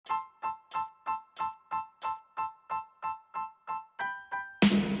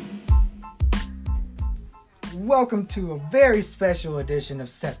welcome to a very special edition of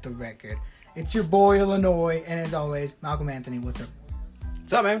Set the Record. It's your boy Illinois, and as always, Malcolm Anthony, what's up?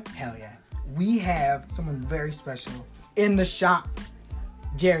 What's up, man? Hell yeah. We have someone very special in the shop,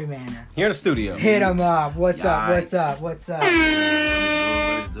 Jerry Manor. Here in the studio. Hit him up. What's up? What's What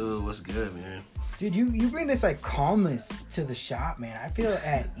it do? What's good, man? Dude, you bring this like calmness to the shop, man. I feel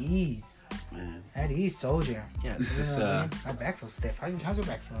at ease. Man. At ease, soldier. Yeah, this is My back feels stiff. How's your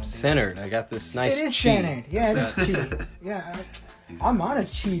back feeling, dude? centered. I got this nice It is cheese. centered. Yeah, it is cheating. Yeah, I'm on a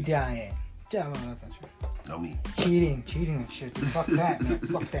cheat diet. Yeah, no, that's not true. No me. Cheating and shit, dude. Fuck that, man.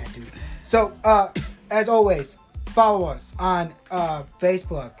 Fuck that, dude. So, as always, follow us on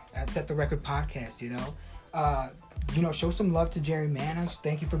Facebook at Set the Record Podcast. Show some love to Jerry Manor.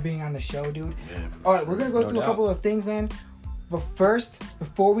 Thank you for being on the show, dude. All right, we're gonna go through a couple of things, man. But first,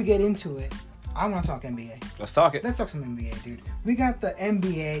 before we get into it, I want to talk NBA. Let's talk it. Let's talk some NBA, dude. We got the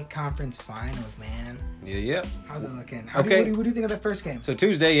NBA Conference Finals, man. Yeah. How's it looking? What Okay. do you think of that first game? So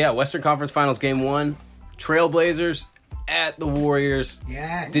Tuesday, Western Conference Finals Game 1. Trailblazers at the Warriors.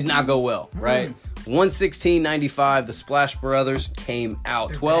 Yes. Did not go well, right? 116-95. The Splash Brothers came out.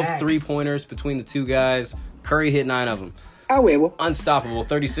 They're 12 back. three-pointers between the two guys. Curry hit 9 of them. Unstoppable.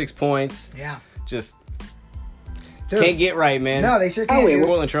 36 points. Yeah. Just Dude. can't get right, man. No, they sure can't. The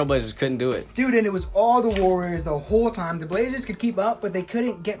Portland Trailblazers couldn't do it. Dude, and it was all the Warriors the whole time. The Blazers could keep up, but they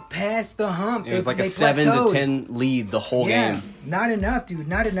couldn't get past the hump. It was like a they 7-10 lead the whole game. Not enough, dude.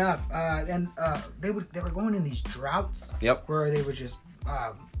 Not enough. They were going in these droughts. Yep. Where they were just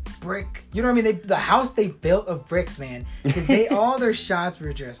brick. You know what I mean? The house they built of bricks, man. Because all their shots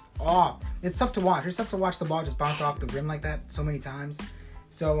were just off. It's tough to watch. It's tough to watch the ball just bounce off the rim like that so many times.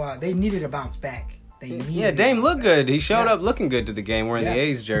 So they needed a bounce back. Dame looked good. He showed up looking good to the game wearing the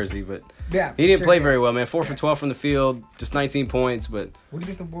A's jersey, but he didn't play very well, man. 4 for 12 from the field, just 19 points. But what do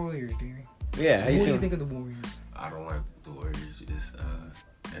you think of the Warriors, Barry? Yeah, What do you think of the Warriors? I don't like the Warriors. It's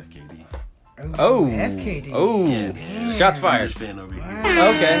FKD. Oh, FKD. Oh, Yeah. shots fired. Fan over here.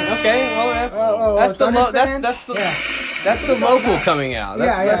 Okay. Well, that's the local coming out.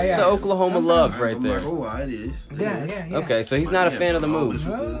 That's the Oklahoma love right I'm there. like, oh, it is. Yeah. Okay, so he's not a fan of the move.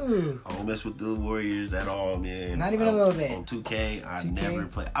 I don't mess with the Warriors at all, man. Not even a little bit. On 2K, I 2K? never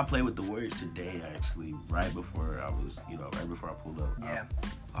play. I played with the Warriors today, actually, right before I pulled up. Yeah.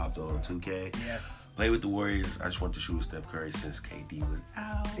 I hopped on 2K. Yes. Played with the Warriors. I just want to shoot with Steph Curry since KD was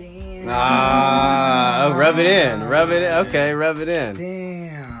out. Damn. Rub it in. Okay, rub it in.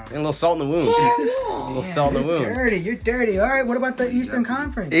 Damn. And a little salt in the wound. A little salt in the wound. You're dirty. All right, what about the Eastern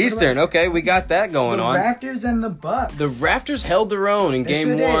Conference? Eastern, okay, we got that going The on. Raptors and the Bucks. The Raptors held their own in They game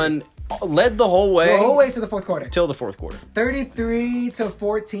sure did. 1, led the whole way. The whole way to the fourth quarter. Till the fourth quarter.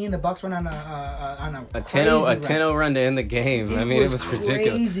 33-14. The Bucks went on a crazy 10-0 run to end the game. It was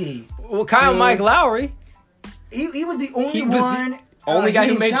ridiculous. Crazy. Well, Mike Lowry. He was the only He was the one. only guy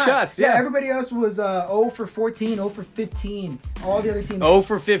who hitting made shots, yeah. Everybody else was 0 for 14, 0 for 15. All the other teams. 0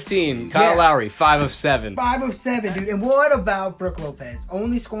 for 15. Kyle Yeah. Lowry, 5 of 7. 5 of 7, dude. And what about Brook Lopez?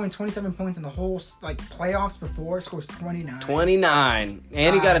 Only scoring 27 points in the whole playoffs before. Scores 29. 29.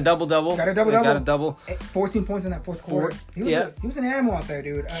 And he got a double-double. Got a double-double. Got a double. 14 points in that fourth quarter. He was an animal out there,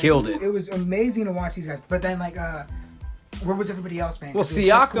 dude. Killed it. It was amazing to watch these guys. But then, where was everybody else, man? Well, 'Cause it was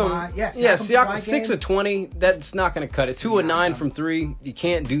just Siakam, Kawhi. Siakam 6 of 20. That's not going to cut it. 2 of 9 from 3. You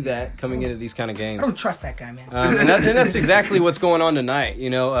can't do that coming into these kind of games. I don't trust that guy, man. And that's exactly what's going on tonight.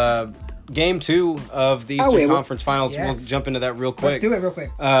 Game 2 of the Eastern Conference Finals. Yes. We'll jump into that real quick. Let's do it real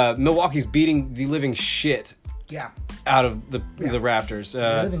quick. Milwaukee's beating the living shit Yeah. out of the Raptors.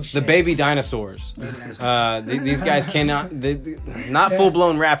 living The shit. baby dinosaurs. These guys cannot. Not full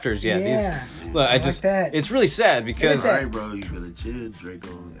blown Raptors yet. Yeah. Look, I like that. it's really sad because All right, bro, you better chill, Draco.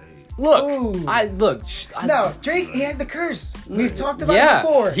 Hey. look, No, Drake, he has the curse. We've talked about yeah, it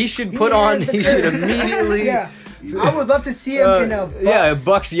before. he should put on. has the He should curse. immediately. Yeah. I would love to see him in a Bucks. a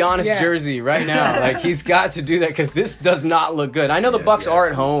Bucks Giannis Yeah. jersey right now. He's got to do that because this does not look good. I know the Bucks are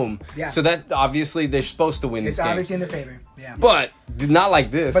at home, so that obviously they're supposed to win It's this game. obviously in their favor. Yeah. But not like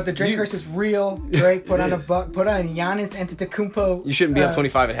this. But the Drake curse is real. Drake put on a Giannis Antetokounmpo. You shouldn't be up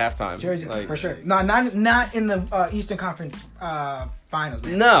 25 at halftime. Jersey for sure. No, not in the Eastern Conference Finals.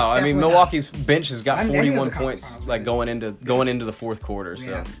 Man. No, I Definitely mean not. Milwaukee's bench has got I mean, any of 41 the conference points finals, going into the fourth quarter. So,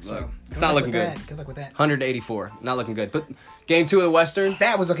 Yeah. look, it's good not luck looking with good. that. Good luck with that. 184, not looking good. But game 2 of the Western,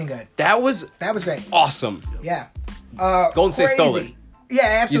 That was looking good. that was That was great. awesome. Yeah. Golden State stole crazy. it. Yeah,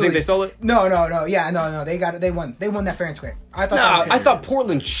 absolutely. You think they stole it? No. Yeah, no. They got it. They won. They won that fair and square. I thought. that was fair. I thought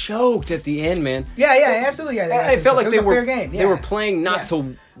Portland choked at the end, man. Yeah, absolutely. Yeah, It felt like it was they a were fair game. they Yeah. were playing not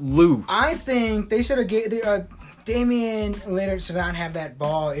to lose. I think they should have Damian Lillard should not have that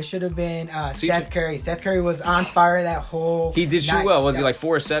ball. It should have been Seth Curry. Seth Curry was on fire that whole He did shoot night. well. Was he like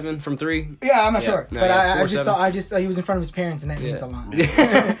 4 or 7 from 3? Yeah, I'm not sure. No, but yeah, I just saw he was in front of his parents, and that means a lot.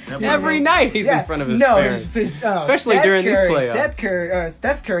 Every night he's in front of his parents. Especially Seth during Curry, these playoffs.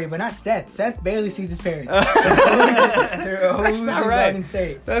 Steph Curry, but not Seth. Seth barely sees his parents. That's not right.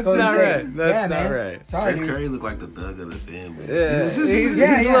 That's not right. That's not right. Sorry, Seth Curry looked like the thug of the family. Yeah, he's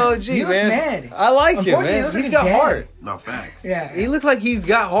a little G, he man. Looks mad. I like him, man. He's got heart. No facts. Yeah, he looks like he's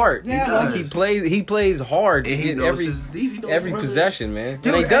got heart. Yeah, like he plays hard to get every possession, man.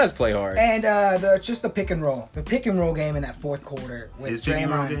 Dude, and he does play hard. And just the pick and roll game in that fourth quarter with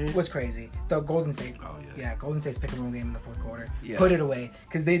Draymond was crazy. The Golden State. Oh yeah, Golden State's pick and roll game in the fourth quarter. Yeah. Put it away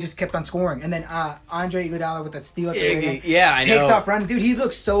because they just kept on scoring. And then Andre Iguodala with that steal at the end. Yeah, I know. Takes off running. Dude, he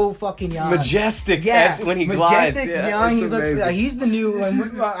looks so fucking young. Majestic. Yeah, when he glides. Majestic, yeah, young. He looks. amazing. He's the new.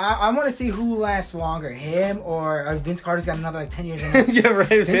 I want to see who lasts longer, him or Vince Carter's got another like 10 years in it. Yeah, right.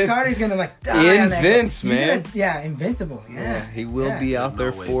 Vince Carter's gonna like die. In Vince, man. Invincible. Yeah, he will be out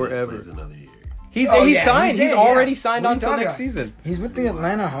there forever. He's signed. He's already signed on until next season. He's with the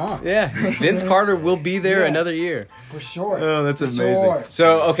Atlanta Hawks. Yeah, Vince Carter will be there another year. For sure. Oh, that's amazing. Sure.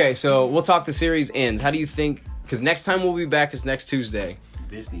 So we'll talk the series ends. How do you think, because next time we'll be back is next Tuesday.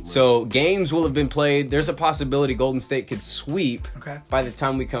 So games will have been played. There's a possibility Golden State could sweep by the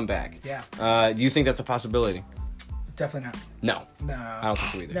time we come back. Yeah. Do you think that's a possibility? Definitely not. No. I don't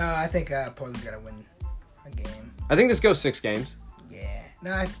think so either. No, I think Portland's got to win a game. I think this goes 6 games. Yeah.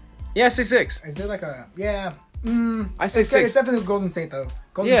 No, I say 6. Is there like a... Yeah. I say 6. It's definitely Golden State, though.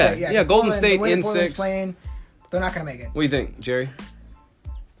 Golden State in 6. Playing, they're not going to make it. What do you think, Jerry?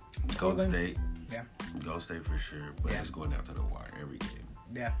 Golden State. Yeah. Golden State for sure, but it's going down to the wire every game.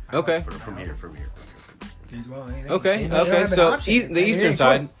 Yeah. Okay. From here. Okay. So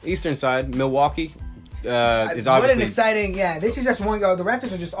the Eastern side, Milwaukee is obviously. What an exciting! Yeah, this is just one go. The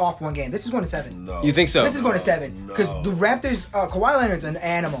Raptors are just off one game. This is going to 7. No. You think so? This is going to 7 because the Raptors. Kawhi Leonard's an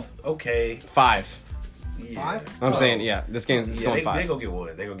animal. Okay. 5. Yeah. 5. I'm saying this game's going 5. They're gonna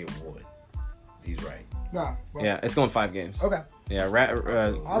get one. He's right. Yeah, it's going 5 games. Okay. Yeah,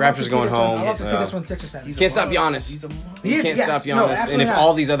 Raptors going home. I'd love to see this one 6 or 7. Can't stop Giannis. You can't stop Giannis. And if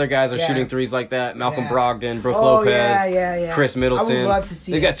all these other guys are shooting threes like that, Malcolm Brogdon, Brooke Lopez, Chris Middleton, I would love to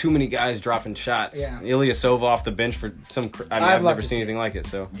see they got too many guys dropping shots. Yeah. Ilyasova off the bench for some. I've never seen anything like it.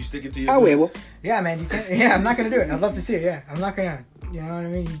 So you stick it to your. Well. Yeah, man. You can't. Yeah, I'm not gonna do it. I'd love to see it. Yeah, I'm not gonna. You know what I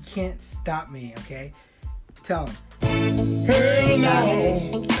mean? You can't stop me. Okay. Tell him. Hell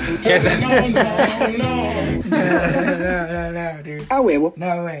no. No, dude. I will.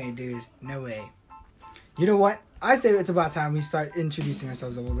 No way, dude. No way. You know what? I say it's about time we start introducing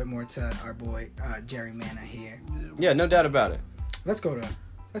ourselves a little bit more to our boy Jerry Mana here. Yeah, no doubt about it. Let's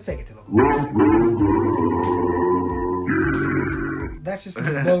take it to local. That's just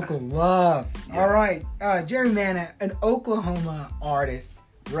local love. Yeah. All right, Jerry Mana, an Oklahoma artist,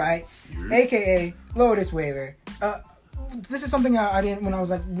 right? Yeah. AKA Lotus Waver. This is something I didn't when I was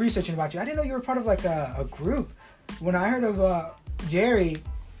like researching about you. I didn't know you were part of like a group. When I heard of Jerry,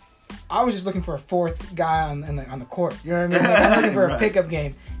 I was just looking for a fourth guy on the court. You know what I mean? Like, I'm looking for a pickup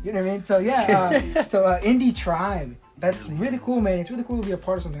game. You know what I mean? So yeah, Indie Tribe. That's really cool, man. It's really cool to be a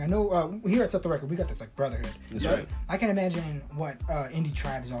part of something. I know here at Set the Record, we got this like brotherhood. That's right. I can imagine what Indie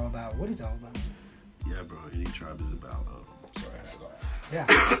Tribe is all about. What is it all about? Yeah, bro. Indie Tribe is about. Sorry, I got. Yeah.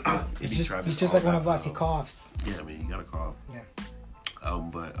 Indie Tribe. He's just like one of us. He coughs. Yeah, I mean, you gotta cough. Yeah.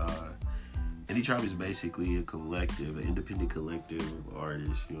 But Indie Tribe is basically a collective, an independent collective of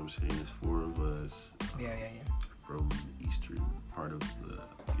artists. You know what I'm saying? It's 4 of us. Yeah. From the eastern part of the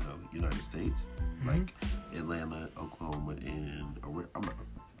United States, like Atlanta, Oklahoma, and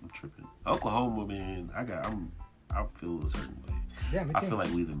I'm tripping. Oklahoma, man. I feel a certain way. Yeah, me too. I feel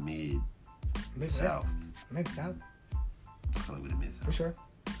like we the mid South. Mid-South. I feel like we the mid South. For sure.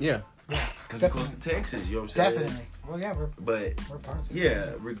 Yeah. Because we're close to Texas, you know what I'm saying? Definitely. Well, yeah, we're part of it.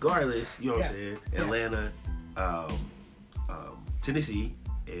 Yeah, regardless, you know what I'm saying? Atlanta, Tennessee,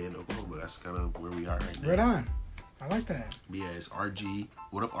 and Oklahoma. That's kind of where we are right now. Right on. I like that. Yeah, it's RG.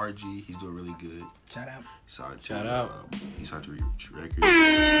 What up, RG? He's doing really good. Shout out. Shout out. He's signed to Rich Records. You know what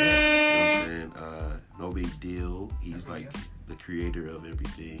I'm saying? No big deal. He's like the creator of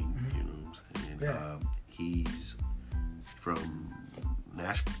everything. You know what I'm saying? Yeah. He's from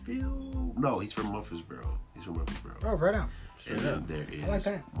Nashville? No, he's from Murfreesboro. Oh, right on. And then there is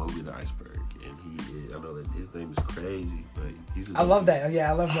Mowgli the Iceberg, and he is, I know that his name is crazy, but he's. I love that. Yeah,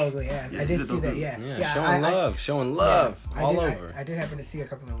 I love Mowgli. Yeah, I did see that. Yeah. Showing love all over. I did happen to see a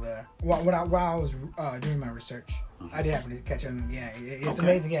couple of while I was doing my research. I did happen to catch him. Yeah, it's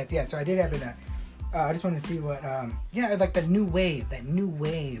amazing. Yeah. So I did happen to I just wanted to see what, like the new wave, Yeah,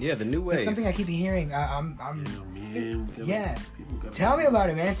 the new wave. It's something I keep hearing. Yeah. Tell me about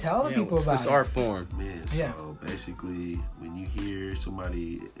it, man. Tell the people about this art form. Man, so basically, when you hear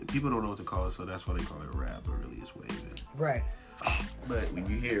somebody, people don't know what to call it, so that's why they call it rap, but really it's waving. Right. But when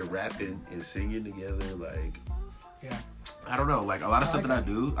you hear rapping and singing together, like, yeah, I don't know, like a lot of stuff that I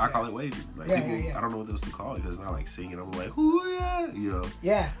do, I call it waving. Like people, I don't know what else to call it because it's not like singing. I'm like, ooh yeah, you know.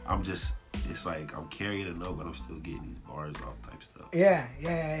 Yeah. I'm just, it's like I'm carrying a note, but I'm still getting these bars off type stuff. Yeah.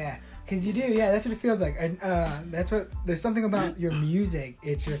 Because you do, that's what it feels like. And that's what, there's something about your music.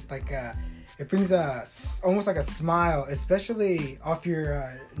 It's just like, it brings almost like a smile, especially off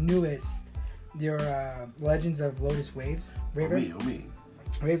your newest, your Legends of Lotus Waves. Me.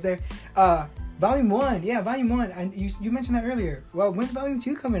 Waves there. Volume 1. Yeah, Volume 1. And you mentioned that earlier. Well, when's Volume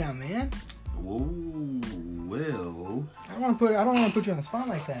 2 coming out, man? Whoa, well. I don't want to put you on the spot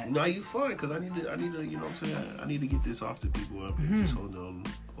like that. No, you fine, because I need to, you know what I'm saying? I need to get this off to people. I've been just holding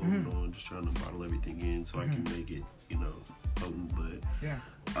on, just trying to bottle everything in so I can make it, you know, potent. But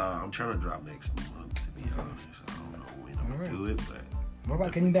I'm trying to drop next month, to be honest. I don't know when I'm going to do it, but. What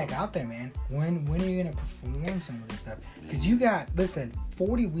about getting back out there, man? When are you going to perform some of this stuff? Because you got,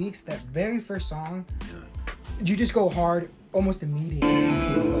 40 weeks, that very first song, you just go hard almost immediately.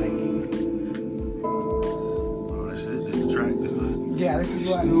 It feels like. Oh, that's it. This the track. This the... Yeah, this is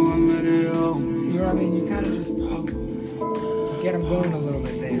what. You know what I mean? You kind of just get them going a little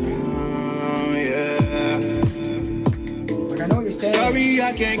bit there. Like, I know what you're saying. Sorry,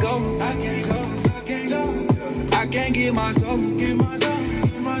 I can't go. I can't get myself.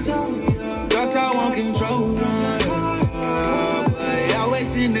 Cause I want control. But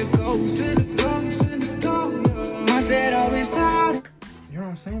always in the ghost. Instead always tired. You know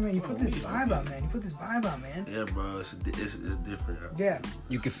what I'm saying, man? You put this vibe out, man. Yeah, bro. It's different. Yeah.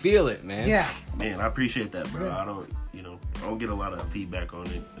 You can feel it, man. Yeah. Man, I appreciate that, bro. I don't get a lot of feedback on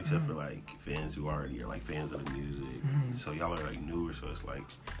it, except for like fans who already are like fans of the music. So y'all are like newer, so it's like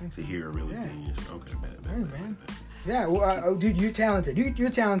to hear a real opinion. Okay, man. Yeah, well, dude, you're talented. You're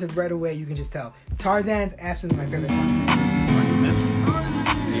talented right away. You can just tell. Tarzan's absolutely my favorite song.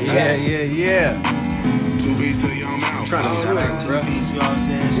 Yeah. 2 beats to your mouth. Trying to smack, bro. You know what I'm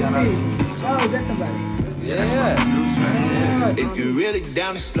saying? Shout out to Oh, is that somebody? Yeah. If you really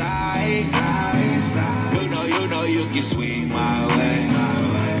down to slide, you know you can swing my way.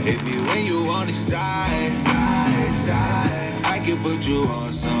 If you when you on the side, I can put you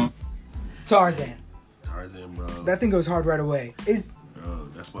on some. Tarzan, bro. that thing goes hard right away. That's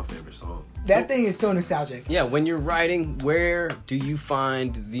my favorite song. That thing is so nostalgic. Yeah, when you're writing, where do you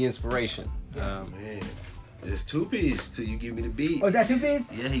find the inspiration? Man, it's 2 Piece till you give me the beat. Oh, is that 2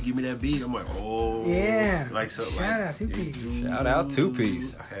 Piece? Yeah, he give me that beat. I'm like, oh. Yeah. Like so. Shout out 2 Piece. Shout out 2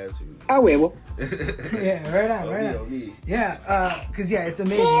 Piece. I had to. I will. Yeah, right on. Yeah, because it's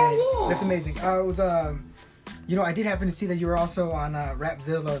amazing. That's amazing. It was I did happen to see that you were also on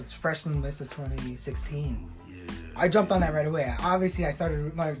Rapzilla's freshman list of 2016. Yeah. I jumped on that right away. Obviously, I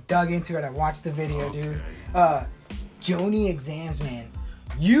started dug into it. I watched the video, dude. Joni Exams, man.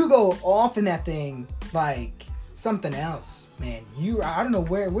 You go off in that thing like something else, man. I don't know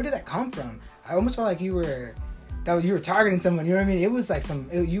where did that come from? I almost felt like you were targeting someone. You know what I mean? It was like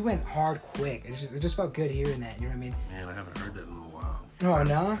you went hard quick. It just felt good hearing that. You know what I mean? Man, I haven't heard that in a while. Oh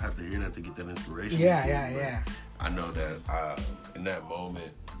no! I have to hear that to get that inspiration. Yeah. I know that in that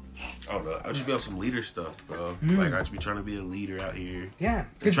moment, I don't know. I just be on some leader stuff, bro. Like I just be trying to be a leader out here. Yeah.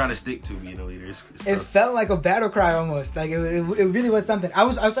 And trying to stick to being a leader. It felt like a battle cry almost. Like it really was something.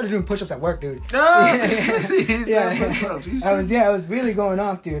 I started doing push-ups at work, dude. I was really going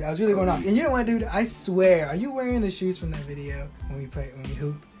off, dude. And you know what, dude? I swear, are you wearing the shoes from that video when we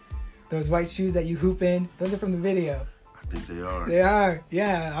hoop? Those white shoes that you hoop in? Those are from the video. I think they are. They are.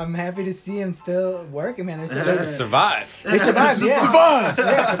 Yeah, I'm happy to see them still working, man. They're survive. They survive, yeah. Survive.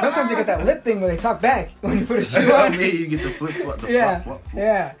 Yeah, 'cause sometimes you get that lip thing where they talk back when you put a shoe on. You get the flip-flop.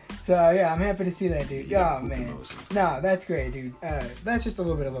 Yeah. So, I'm happy to see that, dude. Yeah, oh, man. No, that's great, dude. That's just a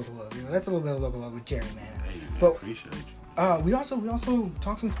little bit of local love. That's a little bit of local love with Jerry, man. Hey, man, but, appreciate you. We also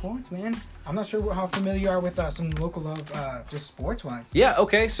talk some sports, man. I'm not sure how familiar you are with some local love, just sports-wise. Yeah,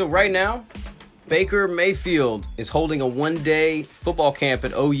 okay. So right now, Baker Mayfield is holding a one-day football camp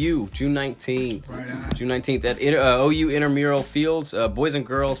at OU, June 19th. Right on. June 19th at OU Intramural Fields. Boys and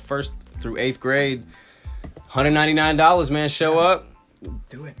girls, 1st through 8th grade. $199, man. Show up.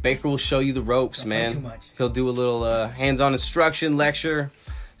 Do it. Baker will show you the ropes, Don't man. play too much. He'll do a little hands-on instruction lecture.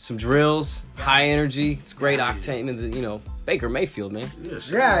 some drills, high energy. It's great octane. And you know, Baker Mayfield, man.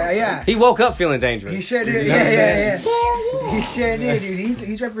 Yeah. He woke up feeling dangerous. He sure did. Yeah. He sure did, dude.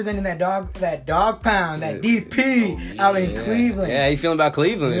 He's representing that dog pound, that DP out in Cleveland. Yeah, he feeling about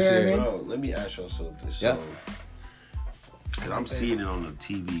Cleveland this year. Bro, let me ask y'all something. So, because I'm seeing it on the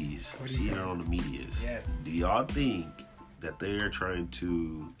TVs, I'm seeing it on the medias. Yes. Do y'all think that they're trying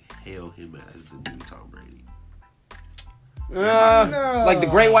to hail him as the new Tom Brady? No. Like the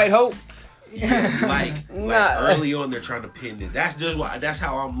Great White Hope? Like early on, they're trying to pin it. That's just why. That's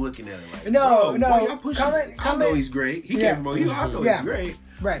how I'm looking at it. Like, no. Why y'all pushing? I know he's great. He came from you. I know he's great.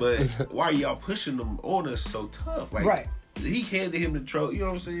 Right. But why are y'all pushing him on us so tough? Like, he handed him the trophy. You know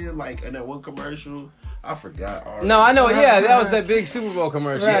what I'm saying? Like in that one commercial. I forgot. Already. No, I know. Yeah, that was that big Super Bowl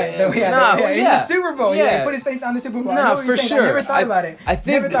commercial. Right. In the Super Bowl. Yeah. He put his face on the Super Bowl. No, for sure. I never thought about it. I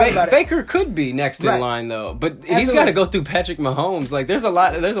think Baker could be next in line though, but he's got to go through Patrick Mahomes. Like, there's a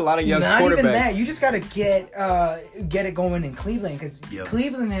lot of young quarterbacks. Not even that. You just got to get it going in Cleveland because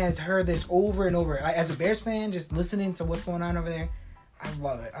Cleveland has heard this over and over. As a Bears fan, just listening to what's going on over there. I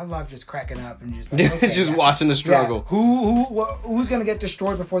love it. I love just cracking up and just like, just watching the struggle. Yeah. Who's gonna get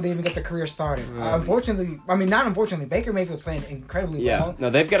destroyed before they even get their career started? Not unfortunately, Baker Mayfield's playing incredibly well.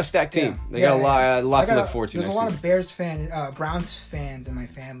 No, they've got a stacked team. They got a lot to look forward to. There's next a lot season. of Bears Browns fans in my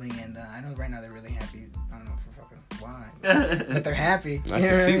family, and I know right now they're really happy. I don't know for fucking why, but they're happy. I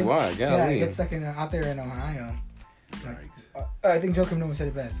can see why. Yeah, I get stuck out there in Ohio. I think Joe Kim said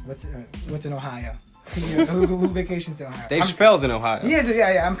it best. What's in Ohio? Who vacations in Ohio? Dave Chappelle's in Ohio. He is,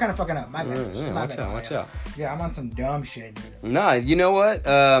 yeah. I'm kind of fucking up. My bad. Watch out. Yeah, I'm on some dumb shit, dude. Nah, you know what?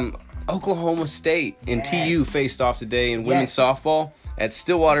 Oklahoma State and TU faced off today in women's softball at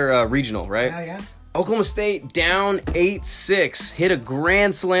Stillwater Regional, right? Yeah. Oklahoma State down 8-6, hit a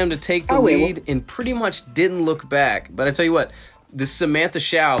grand slam to take the lead, and pretty much didn't look back. But I tell you what, this Samantha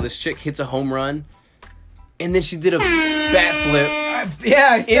Shao, this chick hits a home run, and then she did a bat flip.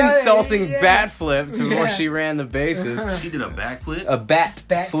 Insulting bat flip before she ran the bases. She did a backflip? A bat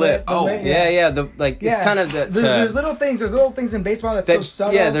flip. Oh, yeah. It's kind of the... There's little things in baseball that's so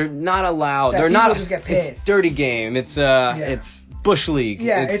subtle. Yeah, they're not allowed. They're not... just get pissed. It's dirty game. It's Bush League.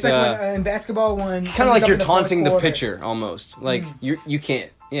 Yeah, it's like when, in basketball when... Kind of like you're taunting the pitcher, almost. Like, you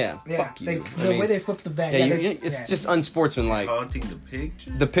can't... Yeah, fuck you. The way they flip the bat. It's just unsportsmanlike. Taunting the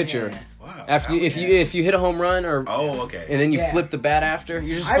pitcher? The pitcher. Yeah. Wow. After if you hit a home run or and then you flip the bat after,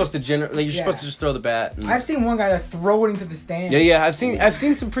 you're just supposed to supposed to just throw the bat. I've seen one guy throw it into the stand. Yeah. I've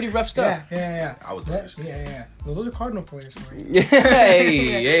seen some pretty rough stuff. Yeah. I would throw it. Yeah. Well, those are Cardinal players for you.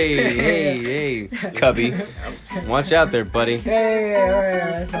 Hey, Cubby, watch out there, buddy. Hey,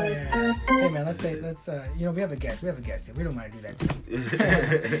 man, let's we have a guest. Here. We don't want to do that to him.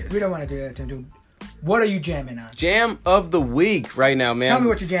 We don't want to do that to him, dude. What are you jamming on? Jam of the week right now, man. Tell me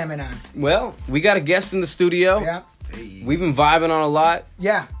what you're jamming on. Well, we got a guest in the studio. Yeah. Hey. We've been vibing on a lot.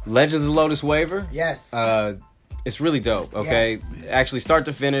 Yeah. Legends of Lotus Waver. Yes. It's really dope, okay? Yes. Actually, start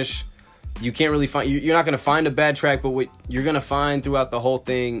to finish, you can't really find... You're not going to find a bad track, but what you're going to find throughout the whole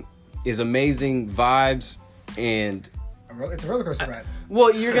thing is amazing vibes and... It's a roller coaster ride.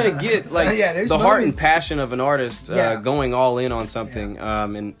 Well, you're going to get like the heart and passion of an artist going all in on something. Yeah.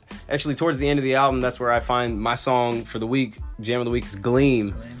 And actually, towards the end of the album, that's where I find my song for the week, Jam of the Week, is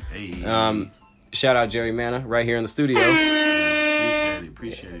Gleam. Hey. Shout out Jerry Mana right here in the studio.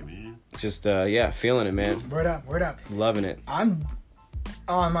 Appreciate it, man. Just, feeling it, man. Word up. Loving it. I'm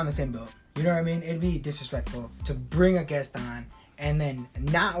on the same boat. You know what I mean? It'd be disrespectful to bring a guest on and then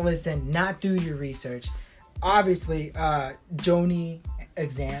not listen, not do your research. Obviously, Joni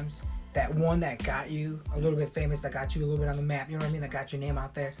exams, that one that got you a little bit famous, that got you a little bit on the map, you know what I mean, that got your name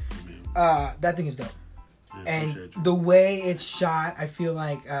out there. That thing is dope. Yeah, and the way it's shot, I feel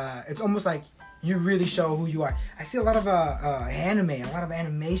like it's almost like you really show who you are. I see a lot of anime, a lot of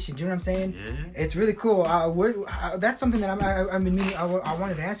animation. Do you know what I'm saying? Yeah. It's really cool. That's something that I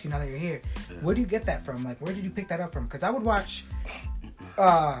wanted to ask you now that you're here. Yeah. Where do you get that from? Like, where did you pick that up from? Because I would watch...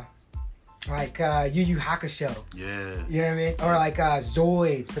 Yu Yu Hakusho. Yeah. You know what I mean? Or like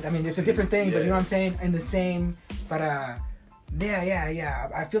Zoids. But I mean, it's a different thing, but you know what I'm saying? In the same, but yeah.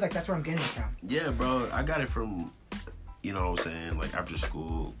 I feel like that's where I'm getting it from. Yeah, bro. I got it from, you know what I'm saying? Like after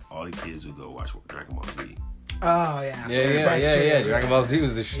school, all the kids would go watch Dragon Ball Z. Oh, yeah. Yeah. Dragon Ball Z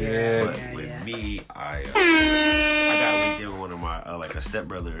was the shit. But with me, I got linked in with one of my, a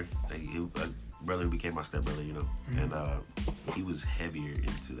stepbrother. A brother who became my stepbrother, you know. Mm-hmm. And he was heavier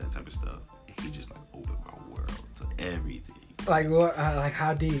into that type of stuff. He just, opened my world to everything. Like what? Like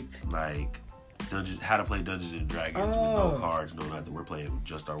how deep? Like, how to play Dungeons and Dragons with no cards, no nothing. We're playing with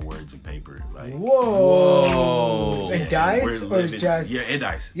just our words and paper. Like whoa, and dice or just and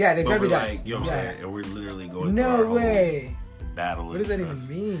dice. Yeah, there's every dice. Like, you know what I'm saying? And we're literally going. No way. Battle. What does that even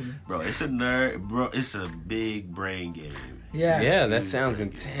mean, bro? It's a nerd, bro. It's a big brain game. Yeah, that sounds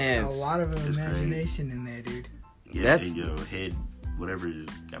intense. A lot of imagination in there, dude. Yeah, that's in your head. Whatever, you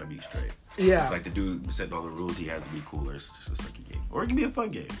gotta be straight. Yeah. Like the dude setting all the rules, he has to be cool, or it's just a sucky game. Or it can be a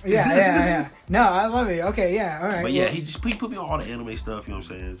fun game. Yeah. No, I love it. Okay, yeah, all right. But yeah, he put me on all the anime stuff, you know what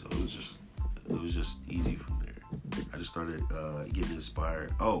I'm saying? So it was just easy from there. I just started getting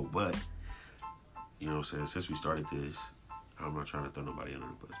inspired. Oh, but you know what I'm saying, since we started this, I'm not trying to throw nobody under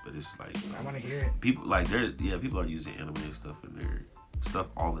the bus, but it's like I wanna hear it. People like people are using anime and stuff in their stuff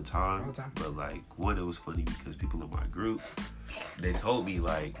all the time. But like one, it was funny because people in my group, they told me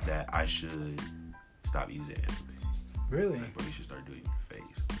like that I should stop using anime. Really? It's like, bro, you should start doing your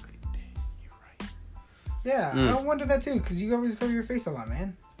face. I'm like, dang, you're right. Yeah, I wonder that too, because you always cover your face a lot,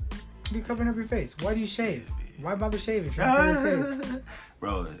 man. What are you covering up your face? Why do you shave? Why bother shaving if you're covering your face?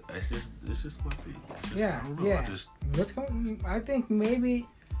 Bro, it's just my thing. Yeah, I don't know. yeah. I think maybe.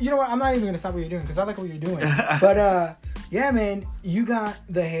 You know what? I'm not even gonna stop what you're doing because I like what you're doing. But yeah, man, you got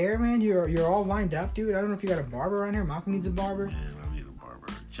the hair, man. You're all lined up, dude. I don't know if you got a barber around here. Malcolm needs a barber. Man, I need a barber.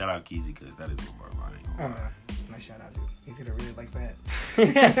 Shout out Keezy because that is my barber. I ain't gonna nice shout out, dude. He's gonna really like that.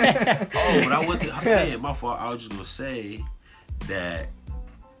 But I wasn't. Man, my fault. I was just gonna say that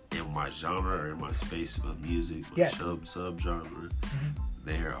in my genre or in my space of music, my sub genre,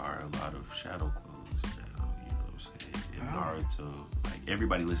 there are a lot of shadow clones now. You know what I'm saying? In Naruto, like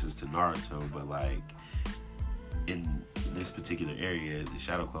everybody listens to Naruto, but like in this particular area, the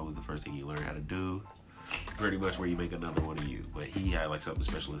shadow clone was the first thing you learn how to do. Pretty much where you make another one of you, but he had like something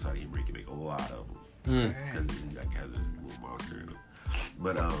special inside of him where he can make a lot of them because he like has this little monster in him.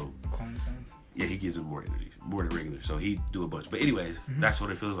 But yeah, he gives him more energy, more than regular. So he do a bunch. But anyways, that's what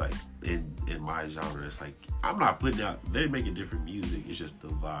it feels like in my genre. It's like I'm not putting out. They're making different music. It's just the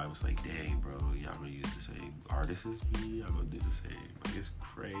vibe. It's like, dang, bro, y'all gonna use the same artist as me. Y'all gonna do the same. Like it's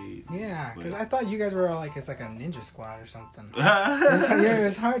crazy. Yeah, because I thought you guys were all like it's like a ninja squad or something.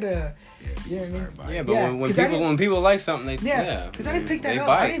 It's hard to. You know what I mean? Yeah, but when people like something, they because I didn't pick that up.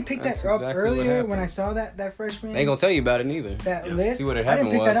 I didn't pick that up earlier when I saw that freshman. They ain't gonna tell you about it neither. That list. See what had happened.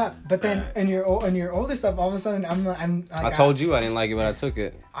 I didn't pick that up, but then in your older stuff, all of a sudden I'm like, I told you I didn't like it, but I took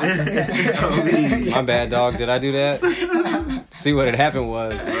it. My bad, dog. Did I do that? See what had happened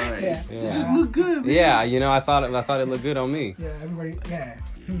was. Right. Yeah. It just looked good. Man. Yeah, you know, I thought it looked good on me. Yeah, everybody. Yeah.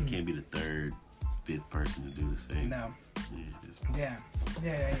 You can't be the third, fifth person to do the same. No. Yeah.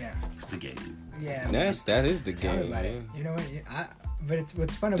 It's the game. Yeah. That is the game. Man. You know what? But it's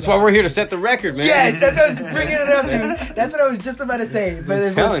what's fun about. That's why we're here to set the record, man. Yes, that's what I was bringing it up, dude. That's what I was just about to say.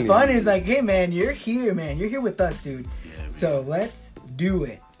 But what's fun is like, hey, man, you're here, man. You're here with us, dude. Yeah, man. So let's do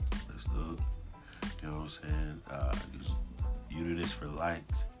it. Let's do it. You know what I'm saying? You do this for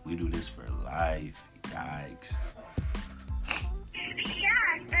likes. We do this for life. Yikes.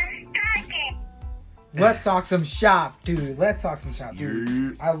 Let's talk some shop, dude. Let's talk some shop,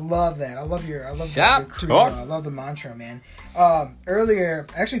 dude. I love that. I love your shop talk. I love the mantra, man. Earlier,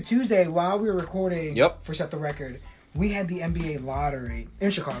 actually Tuesday, while we were recording for Set the Record, we had the NBA lottery in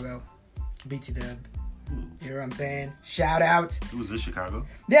Chicago. BT Dub. You know what I'm saying? Shout out. It was in Chicago.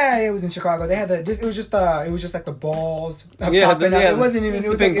 Yeah, it was in Chicago. They had it was just like the balls. It wasn't even. It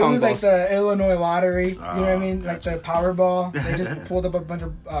was like the Illinois lottery. You know what I mean? Gotcha. Like the Powerball. They just pulled up a bunch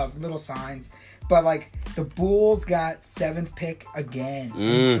of little signs. But like the Bulls got 7th pick again.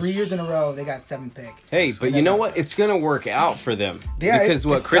 3 years in a row, they got 7th pick. Hey, but you know what? It's gonna work out for them. Yeah, because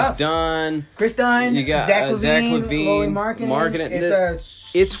Chris Dunn, you got Zach LaVine, marketing.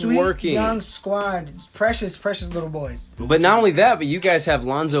 It's sweet, working. Young squad, precious little boys. But not only that, but you guys have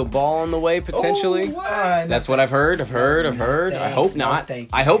Lonzo Ball on the way potentially. That's what I've heard. I hope not.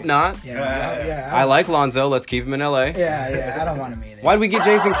 I hope not. Yeah. I like Lonzo. Let's keep him in LA. Yeah. I don't want him either. Why'd we get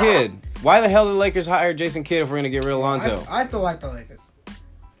Jason Kidd? Why the hell did the Lakers hire Jason Kidd if we're going to get rid of Lonzo? I still like the Lakers.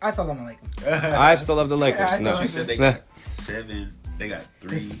 I still love them. I still love the Lakers. No. You said they got 7. They got 3.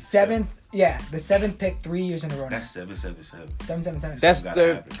 The 7th. Yeah, the 7th pick 3 years in a row. That's 777. 777. That's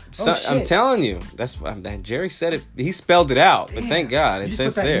the. I'm telling you. That's Jerry said it. He spelled it out. Damn. But thank God it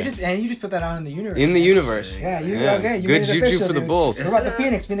says there. You just put that out in the universe. In the universe. Yeah. Okay. You good juju official, for the Bulls. What about the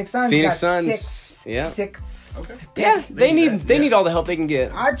Phoenix Suns? Phoenix Suns. Yeah. 6th. Okay. Yeah. They need all the help they can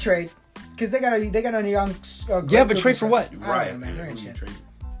get. I'd trade. Because they got a young. But trade for what? Right, man. They're in shit.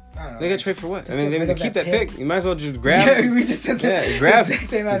 They got to trade for what? Just they to keep that pick. You might as well just grab. Yeah, we just said that.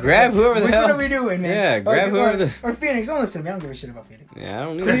 Yeah, grab whoever the hell. Which one are we doing, man? Yeah, grab whoever or Phoenix. Don't listen to me. I don't give a shit about Phoenix. Yeah, I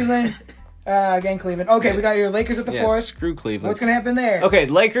don't need Cleveland. Again, Cleveland. Okay, we got your Lakers at the 4th. Screw Cleveland. What's gonna happen there? Okay,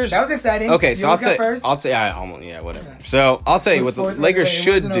 Lakers. That was exciting. Okay, so I'll tell first. you. Whatever. Yeah. So I'll tell you what the Lakers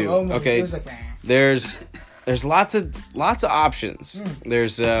should do. Okay, there's lots of options.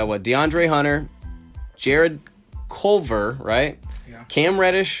 There's DeAndre Hunter, Jared Culver, right? Yeah. Cam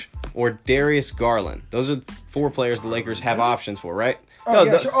Reddish or Darius Garland. Those are 4 players the Lakers have options for, right?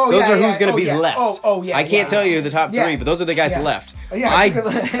 Those are who's going to be left. I can't tell you the top 3, but those are the guys left.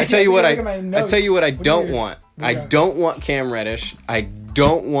 I tell you what I don't want. I don't want Cam Reddish. I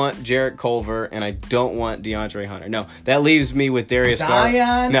don't want Jarrett Culver, and I don't want DeAndre Hunter. No, that leaves me with Darius Garland.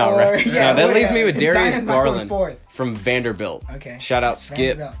 That leaves me with Darius Garland from Vanderbilt. Okay. Shout out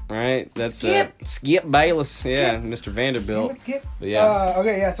Skip. Right? That's Skip Bayless. Yeah, Mr. Vanderbilt. Skip. But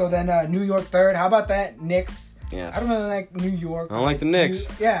yeah. So then New York 3rd. How about that? Knicks. Yeah. I don't really like New York. I don't like the Knicks.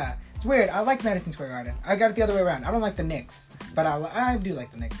 It's weird. I like Madison Square Garden. I got it the other way around. I don't like the Knicks, but I do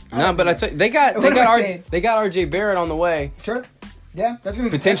like the Knicks. But I tell you, they got RJ Barrett on the way. Sure. Yeah, that's gonna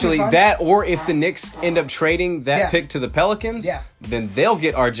be potentially that, or if the Knicks end up trading that pick to the Pelicans, then they'll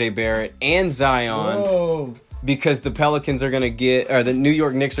get RJ Barrett and Zion. Whoa. Because the Pelicans are gonna get, or the New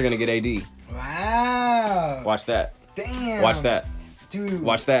York Knicks are gonna get AD. Wow. Watch that. Damn. Watch that. Dude.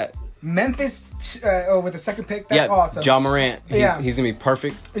 Watch that. Memphis with the second pick. That's awesome. Ja Morant. He's gonna be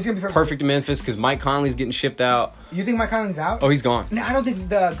perfect. He's gonna be perfect in Memphis because Mike Conley's getting shipped out. You think Mike Conley's out? Oh, he's gone. No, I don't think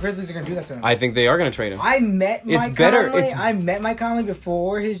the Grizzlies are gonna do that to him. I think they are gonna trade him. I met Mike Conley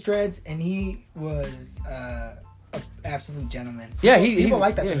before his dreads, and he was an absolute gentleman. People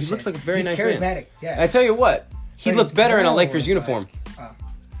like that. He looks like a very nice man. He's charismatic. Yeah. I tell you what, he'd look better in a Lakers uniform.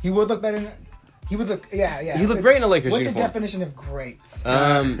 He would look better. He would look. Yeah. He looked great in a Lakers uniform. What's your definition of great?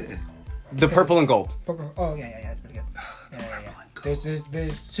 The purple and gold. Oh yeah, that's pretty good. Yeah.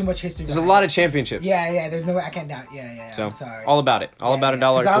 There's too much history. There's a lot of championships. Yeah. There's no way I can't doubt. Yeah. So I'm sorry. All about it. All about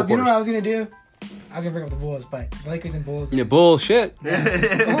 $1. You know what I was gonna do? I was gonna bring up the Bulls, but the Lakers and Bulls. Yeah, bullshit.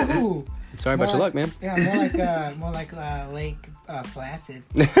 Ooh. Sorry about your luck, man. Yeah, more like Lake Placid.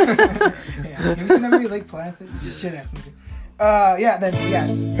 Have you seen that movie, Lake Placid? Shit ass movie.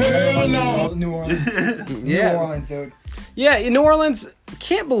 New Orleans. New Orleans, dude. Yeah, New Orleans,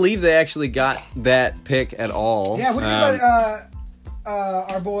 can't believe they actually got that pick at all. Yeah, what do you think about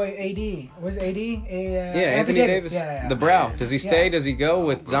our boy AD? Was AD? Anthony Davis. Yeah. The brow. Does he stay? Does he go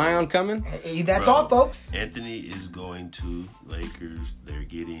with Zion coming? That's all, folks. Anthony is going to Lakers. They're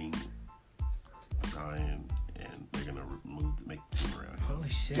getting Zion, and they're going to make the team around him. Holy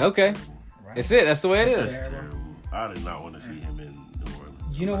shit. Okay. Right. That's it. That's the way it is. That's terrible. I did not want to see him in New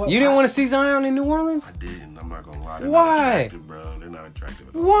Orleans. You know what? You didn't want to see Zion in New Orleans? I didn't. I'm not gonna lie. They're Why? not attractive, bro. They're not attractive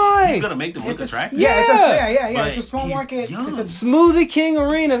at all. Why? He's gonna make them look attractive. Yeah. It's a small market. Smoothie King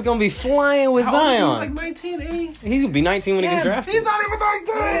Arena is gonna be flying with Zion. He's like 19, ain't he? He's gonna be 19 when he gets drafted. He's not even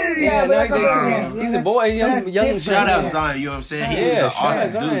 19. Yeah, but he's a boy, young. Shout out Zion. You know what I'm saying? He is an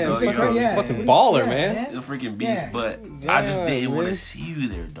awesome dude, though. He's a fucking baller, man. He's a freaking beast. But I just didn't want to see you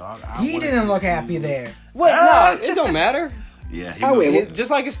there, dog. He didn't look happy there. What? No, it don't matter. Yeah, just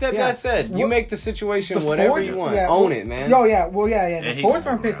like his stepdad said, you make the situation whatever you want. Own it, man. The 4th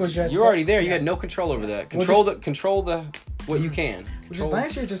round pick was just. You're already there. You had no control over that. Control the what you can.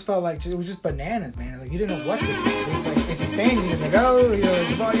 Last year just felt like it was just bananas, man. Like you didn't know what to do. It was like, is he staying? Is he gonna go?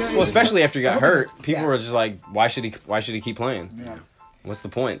 Well, especially after he got hurt, people were just like, why should he keep playing? Yeah. What's the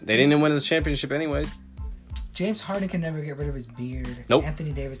point? They didn't win the championship anyways. James Harden can never get rid of his beard. Nope.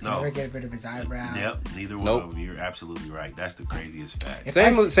 Anthony Davis can never get rid of his eyebrow. Yep, neither one of them. You're absolutely right. That's the craziest fact.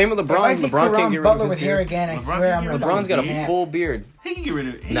 Same with LeBron. LeBron can't get rid of his beard. Hair again, I swear I'm LeBron's got a full beard. He can get rid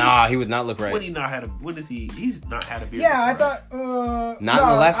of it. Nah, he would not look right. He's not had a beard. Yeah, I thought. Not in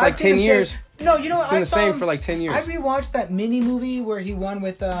the last 10 years. No, you know what? It's been the same for 10 years. I rewatched that mini movie where he won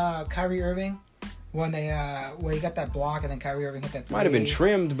with Kyrie Irving. When they where he got that block and then Kyrie Irving hit that 3. Might have been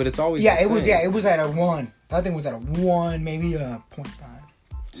trimmed, but it's always it was at a 1. I think it was at a 1, maybe a 0.5.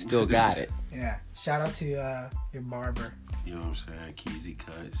 Still got it. Yeah. Shout out to your barber. You know what I'm saying? Keezy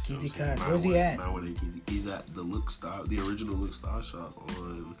Cuts. Keezy Cuts. Where's he at? He's at the original Look Style shop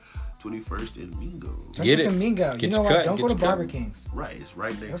on 21st and Mingo. Get it. Mingo. You know what? Don't go to Barber Kings. Right. It's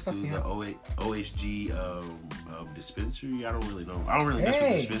right next to the OHG dispensary. I don't really know. I don't really mess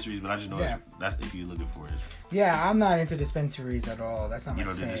with dispensaries, but I just know that's if you're looking for it. Yeah, I'm not into dispensaries at all. That's not my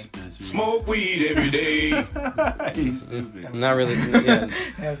thing. You don't do dispensaries? Smoke weed every day. He's stupid. Not really. Yeah.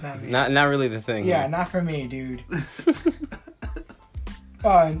 That was not me. Not really the thing. Yeah, not for me, dude.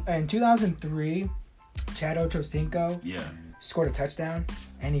 In 2003, Chad Ochocinco scored a touchdown,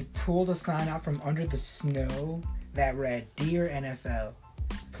 and he pulled a sign out from under the snow that read, "Dear NFL,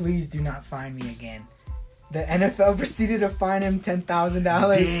 please do not find me again." the NFL proceeded to fine him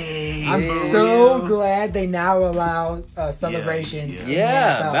 $10,000. I'm so glad they now allow celebrations.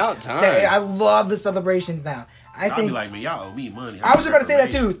 Yeah, about time. I love the celebrations now. I'll be like, man, y'all owe me money. I was about to say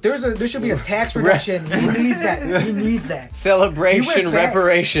that too. There should be a tax reduction. He needs that. He needs that. Celebration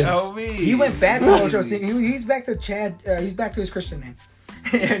reparations. He went back to Ocho Cinco. He's back to Chad. He's back to his Christian name.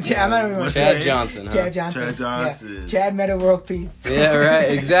 Chad Johnson. Huh? Chad Johnson. Yeah. Chad Meta World Peace. Yeah,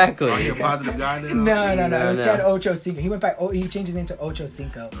 right. Exactly. Are you a positive guy now? No. It was Chad Ocho Cinco. He went by. He changed his name to Ocho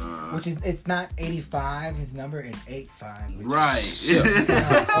Cinco, which is it's not 85. His number it's 85. Right.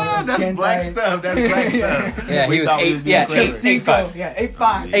 That's black stuff. Yeah, he was 8. Yeah, 8'5". Yeah,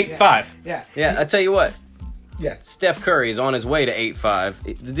 8'5". 8'5". Yeah. Yeah, I tell you what. Yes. Steph Curry is on his way to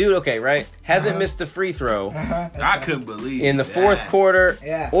 8'5". The dude, okay, right? Hasn't missed a free throw. I couldn't believe in the fourth quarter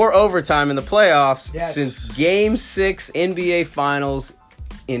or overtime in the playoffs since Game 6 NBA Finals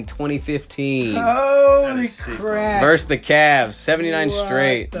in 2015. Holy crap. Versus the Cavs. 79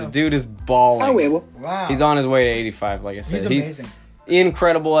 straight. The dude is balling. Wow. He's on his way to 85, like I said. He's amazing.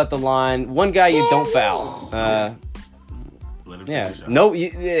 Incredible at the line. One guy you don't foul.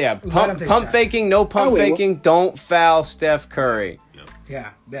 Pump faking, no pump faking. Don't foul Steph Curry.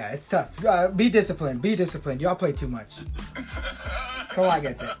 Yeah, it's tough. Be disciplined. Y'all play too much. Kawhi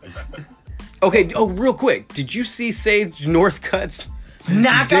gets it. Okay. Oh, real quick. Did you see Sage Northcutt's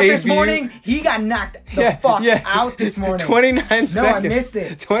knockout this morning? He got knocked the fuck out this morning. 29 seconds. No, I missed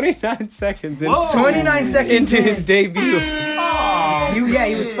it. 29 seconds. 29 seconds into his debut.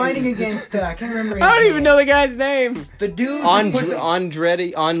 He was fighting against. I can't remember. I don't even know the guy's name. The dude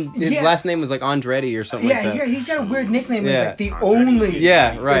Andretti. His last name was like Andretti or something like that. Yeah, he's got a weird nickname. It's like the only.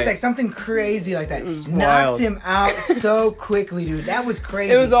 Yeah, right. It's like something crazy like that. Knocks him out so quickly, dude. That was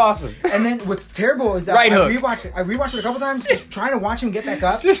crazy. It was awesome. And then what's terrible is I rewatched it a couple times, just trying to watch him get back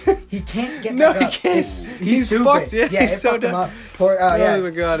up. He can't get back up. He can't. He's stupid. Fucked. Yeah, he's so dumb. Oh my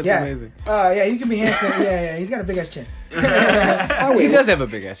god, it's amazing. He can be handsome. Yeah. He's got a big ass chin. He does have a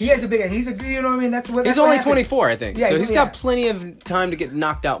big ass chin. He has a big ass. You know what I mean? He's only 24, I think. Yeah, so he's got plenty of time to get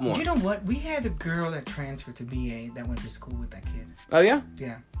knocked out more. You know what? We had a girl that transferred to BA that went to school with that kid. Oh yeah?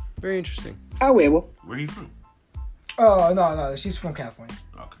 Yeah. Very interesting. Where are you from? Oh no, she's from California.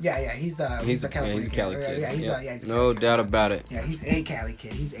 Okay. Yeah, he's the California. He's a Cali kid. Yeah, he's a Cali no doubt about it. Yeah, he's a Cali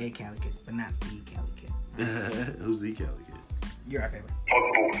kid. He's a Cali kid, but not the Cali kid. Who's the Cali kid? You're our favorite.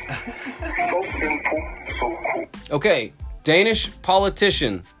 So simple, so cool. Okay, Danish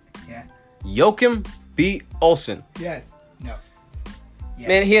politician. Yeah. Joachim B. Olsen. Yes. No. Yes.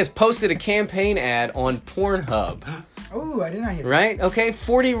 Man, he has posted a campaign ad on Pornhub. Oh, I did not hear that. Right? Okay,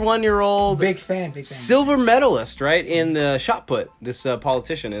 41-year-old. Big fan. Silver medalist, right, in the shot put. This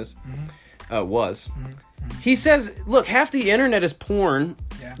politician was. He says, look, half the internet is porn.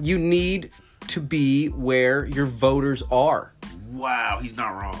 Yeah. You need to be where your voters are. Wow, he's not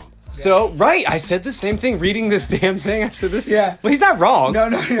wrong. So, right, I said the same thing reading this damn thing. I said this. Yeah. But he's not wrong. No.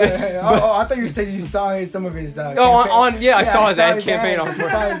 I thought you said you saw some of his I saw his ad campaign on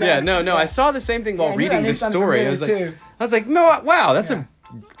Pornhub. Yeah, no, I saw the same thing while reading this story. I was like, no, wow, that's a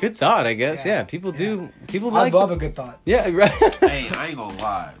good thought, I guess. Yeah, people like. I love a good thought. Yeah, right. Hey, I ain't gonna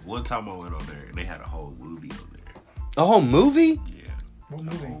lie. One time I went on there and they had a whole movie on there. A whole movie? Yeah. What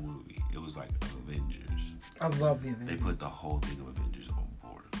movie? A whole movie. It was like Avengers. I love the Avengers. They put the whole thing of Avengers on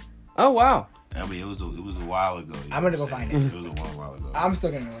board. Oh wow. I mean, it was a while ago. I'm gonna go find it. It was a while ago. I'm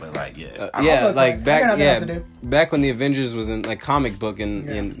still gonna go. But like, back when the Avengers was in like comic book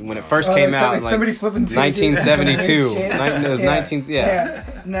and when it first came out, in, like somebody flipping 1972. It was 19. Yeah.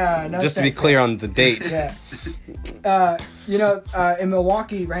 No. Just to be clear on the date. Yeah. In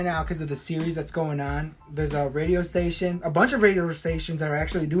Milwaukee right now, because of the series that's going on, there's a bunch of radio stations that are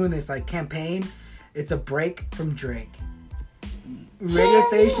actually doing this like campaign. It's a break from Drake. Radio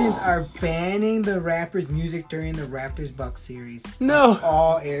stations are banning the rapper's music during the Raptors-Bucks series. No.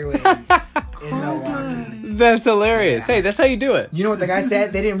 All airways in Milwaukee. That's hilarious. Yeah. Hey, that's how you do it. You know what the guy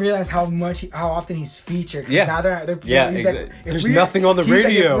said? They didn't realize how often he's featured. Yeah. Now they're exactly. Like, there's nothing on the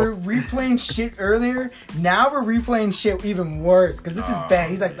radio. Like, if we're replaying shit earlier. Now we're replaying shit even worse because this is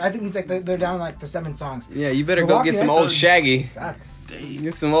bad. I think they're down like the 7 songs. Yeah, you better go get some old Shaggy. Sucks.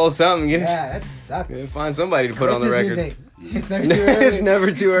 Get some old something. That sucks. Find somebody to put on the record. Music. It's never too early. It's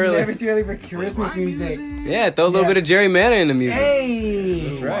never too early. It's never too early for Christmas music. Yeah, throw a little bit of Jerry Manna in the music. Hey,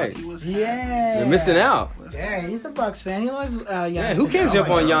 that's right. Yeah, you're missing out. Yeah, he's a Bucks fan. He loves Giannis. Yeah, who can't jump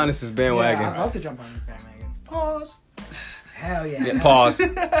on Giannis's bandwagon? Yeah, I'd love to jump on his bandwagon. Pause. Hell yeah.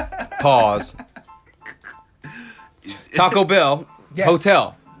 Pause. Taco Bell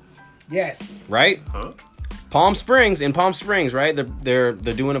Hotel. Yes. Right. Huh? Palm Springs, right? They're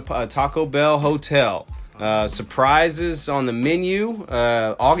doing a Taco Bell hotel. Surprises on the menu.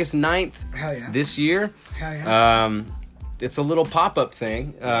 August 9th this year. Hell yeah. It's a little pop-up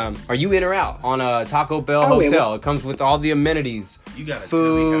thing. Are you in or out on a Taco Bell hotel? It comes with all the amenities. You gotta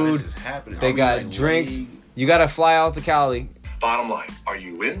food. tell me how this is happening. They got drinks. You gotta fly out to Cali. Bottom line, are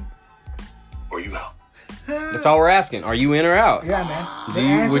you in or you out? That's all we're asking. Are you in or out? Yeah,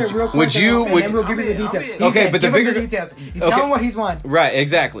 man. Would you? And we'll give you the details. Okay, but the bigger details. You tell him what he's won. Right,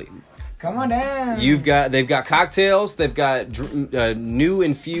 exactly. Come on down. They've got cocktails. They've got new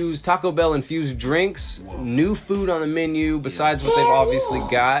infused Taco Bell infused drinks. Whoa. New food on the menu besides what they've obviously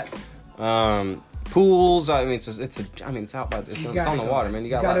got. Pools. I mean, it's out by it's on the water, man. You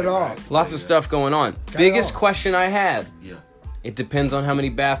got it all. Lots of stuff going on. Biggest question I had. Yeah. It depends on how many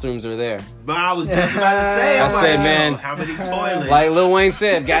bathrooms are there. But I was just about to say. I said, man, how many toilets? Like Lil Wayne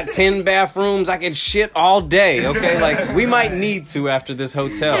said, got 10 bathrooms. I could shit all day. Okay, like we might need to after this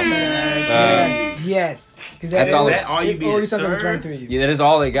hotel. Yes. That's all. That all you being served? Yeah, that is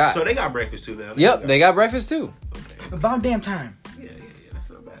all they got. So they got breakfast too now. Yep, they got breakfast too. Okay. About damn time. Yeah, that's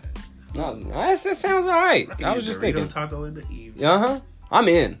not bad. No, that sounds all right. I was just thinking. Taco in the evening. I'm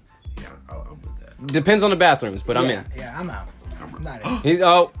in. Yeah, I'm with that. Depends on the bathrooms, but I'm in. Yeah, I'm out. Not I'm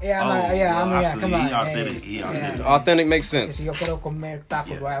come on. Authentic makes sense. Yo quiero comer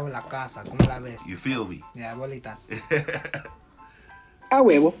tacos en la casa, ¿cómo la ves? You feel me? Yeah, bolitas. A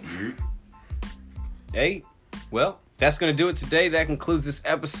huevo. Hey, well, that's going to do it today. That concludes this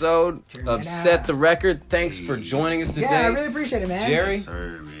episode of Set the Record. Thanks for joining us today. Yeah, I really appreciate it, man. Jerry? Yes,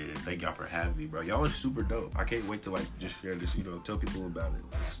 sir, man. Thank y'all for having me, bro. Y'all are super dope. I can't wait to just share this, tell people about it.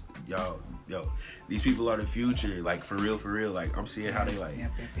 These people are the future, like for real. Like I'm seeing how they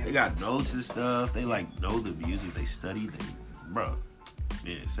they got notes and stuff. They know the music. They study. Bro,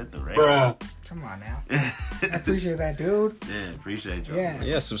 man, set the record. Bruh. Come on now. I appreciate that, dude. Yeah, appreciate y'all.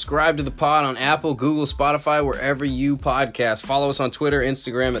 Yeah, subscribe to the pod on Apple, Google, Spotify, wherever you podcast. Follow us on Twitter,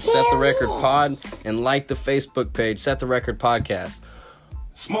 Instagram at Set the Record Pod, and like the Facebook page, Set the Record Podcast.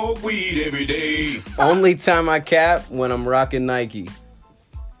 Smoke weed every day. Only time I cap when I'm rocking Nike.